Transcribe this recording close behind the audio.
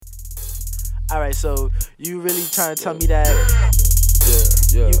Alright, so you really trying to tell me that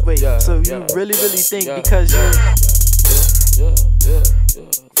you really think because you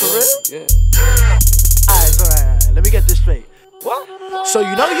for real? Alright, let me get this straight. What? So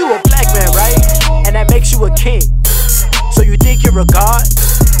you know you a black man, right? And that makes you a king. So you think you're a god?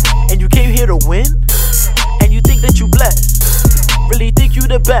 And you came here to win? And you think that you blessed? Really think you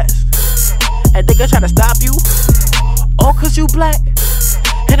the best? And they gonna try to stop you? All cause you black?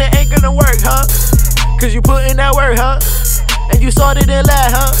 And it ain't gonna work, huh? Cause you put in that work, huh? And you saw it in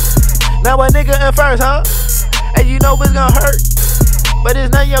last, huh? Now a nigga in first, huh? And you know it's gonna hurt, but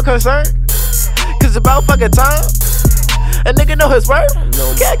it's none of your concern. Cause about fucking time a nigga know his worth.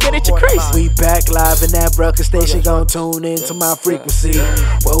 Can't get it, you crazy. We back live in that broadcast station, gon' tune into my frequency.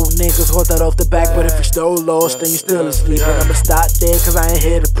 Whoa, niggas hold that off the back, but if you still lost, then you still asleep. And I'ma stop there, cause I ain't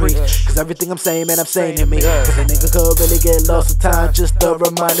here to preach. Cause everything I'm saying, man, I'm saying to me. Cause a nigga could really get lost in time, just a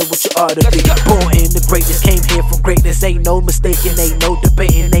reminder what you ought to be. Born in the greatness, came here from greatness. Ain't no mistaking, ain't no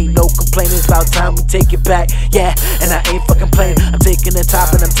debating, ain't no complaining. It's about time we take it back, yeah. And I ain't fucking playing. I'm taking the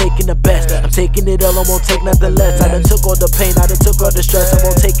top and I'm taking the best. I'm taking it all, I won't take nothing less. I done took all the pain, I done took all the stress. I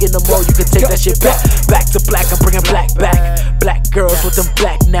won't take it no more, you can take that shit back. Back to black, I'm bringing black back. Black girls with them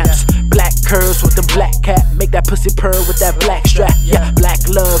black naps, black curls with them black cap. Make that pussy purr with that black strap. Yeah, black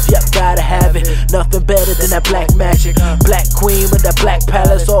love, yep, gotta have it. Nothing better than that black magic. Black queen with that black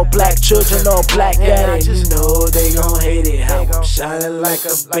palace. All black children, all black at it. You know they gon' hate it. How I'm shining like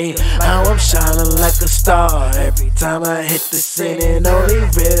a beam, how I'm shining like a star. Every time I hit the scene, and only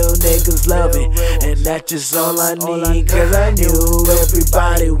real niggas love it. And that's just all I need, cause I knew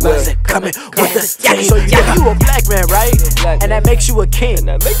everybody wasn't coming with the team. So you know you a black man, right? And that makes you a king.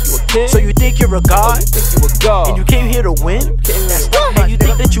 So you think you're a god? And you came here to win? And you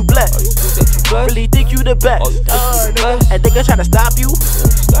think that you blessed? Really think you the best? And they gonna try to stop you?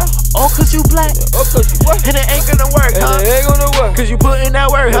 All cause you black? And it ain't gonna work, huh? Cause you put in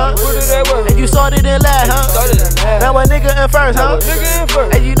that work, huh? And you saw it in last, huh? Now a nigga in first, huh?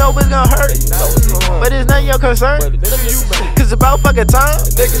 And you know it's gonna hurt, but it's none of your concern. Cause about fucking time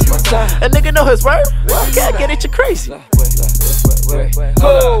a nigga know his worth. Can't get it, you crazy.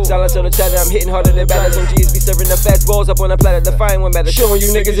 Silence on the chatter, I'm hitting harder than batters. On G's be serving the fast balls up on a platter. Defying one matter, showing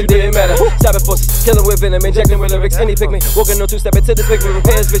you niggas it didn't matter. Stopping forces, killing with venom, injecting with lyrics. Any pick me, walking on two-step into this big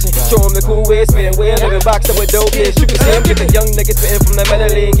repairs vision. Show them the cool way it's spitting. Way I live in box up with dope kids. You can see I'm giving young niggas spitting from the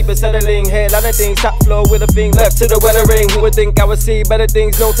meddling. Keep it settling, head lot of things. Top floor with a thing left to the weather ring. Who would think I would see better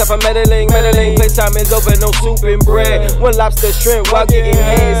things? No type of meddling. Playtime is over, no soup and bread. One lobster shrimp while getting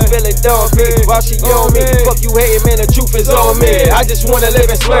head. Spilling dog pig while she on me. Fuck you hating, man, the truth is on me. I just wanna live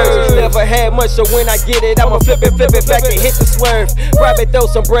and splurge. Never had much, so when I get it, I'ma flip it back and hit the swerve. Private throw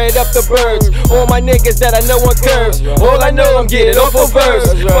some bread up the birds. All my niggas that I know on curves. All I know I'm getting off of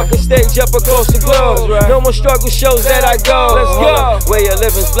verse. Fucking stage up across the globe. No more struggle shows that I go. Let's go. Way of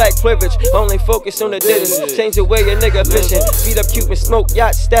living's black privilege. Only focus on the digits. Change the way a nigga fishing. Feed up cute and smoke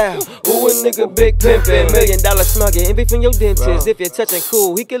yacht style. Who a nigga big pimpin'? $1 million smuggin'. Envy from your dentist. If you're touching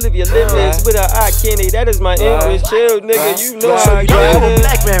cool, he can live your limitless. With an eye candy, that is my English. Chill, nigga, you know so I you know you a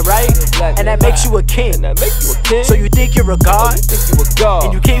black man, right? And that makes you a king. So you think you're a god?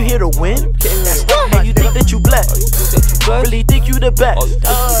 And you came here to win? And you think that you blessed? Really think you the best?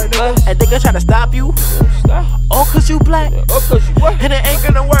 And they gonna try to stop you? All cause you black? And it ain't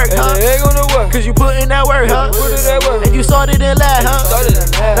gonna work, huh? Cause you put in that work, huh? And you saw it in last,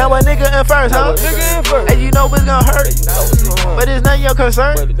 huh? Now a nigga in first, huh? And you know it's gonna hurt, but it's none of your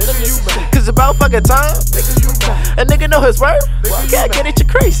concern. Cause about fucking time a nigga know his worth. Can't get it, you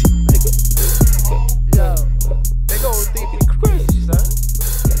crazy. Yo, they gon' think we crazy, son.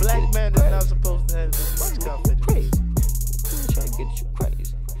 Black man is not supposed to have this much confidence. Trying to get you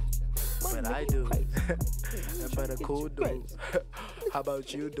crazy. But I do. But a cool dude. How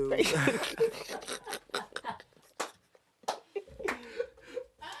about you, dude?